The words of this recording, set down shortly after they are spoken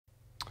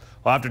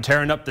Well, after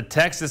tearing up the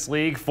Texas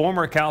League,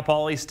 former Cal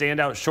Poly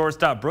standout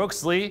shortstop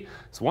Brooks Lee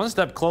is one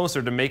step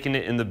closer to making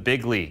it in the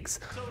big leagues.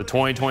 The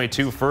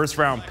 2022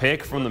 first-round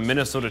pick from the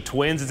Minnesota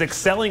Twins is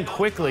excelling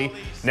quickly,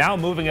 now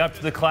moving up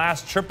to the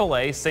Class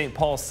AAA St.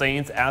 Paul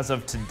Saints as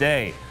of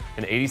today.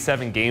 In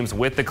 87 games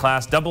with the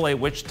Class AA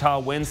Wichita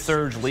Wind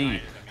Surge,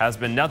 Lee has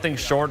been nothing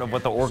short of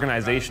what the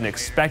organization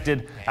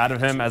expected out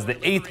of him as the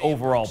 8th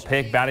overall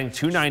pick, batting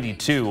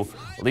 .292,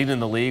 leading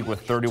the league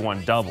with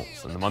 31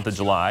 doubles. In the month of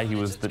July, he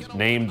was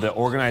named the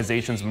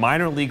organization's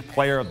minor league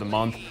player of the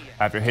month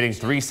after hitting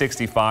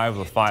 .365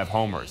 with 5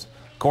 homers.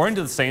 According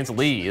to the Saints,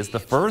 Lee is the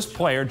first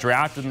player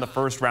drafted in the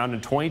first round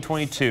in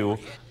 2022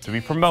 to be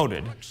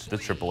promoted to the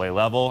AAA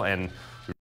level, and